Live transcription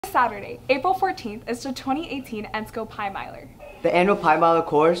Saturday, April 14th is the 2018 ENSCO Pi Miler. The annual Pi Miler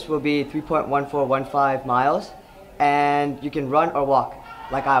course will be 3.1415 miles, and you can run or walk,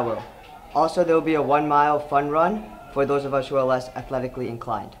 like I will. Also, there will be a 1 mile fun run for those of us who are less athletically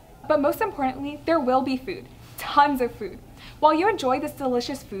inclined. But most importantly, there will be food. Tons of food. While you enjoy this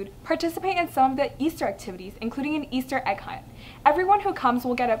delicious food, participate in some of the Easter activities, including an Easter egg hunt. Everyone who comes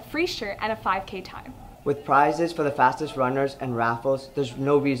will get a free shirt and a 5K time. With prizes for the fastest runners and raffles, there's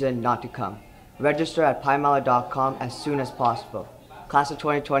no reason not to come. Register at PiMiler.com as soon as possible. Class of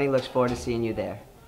 2020 looks forward to seeing you there.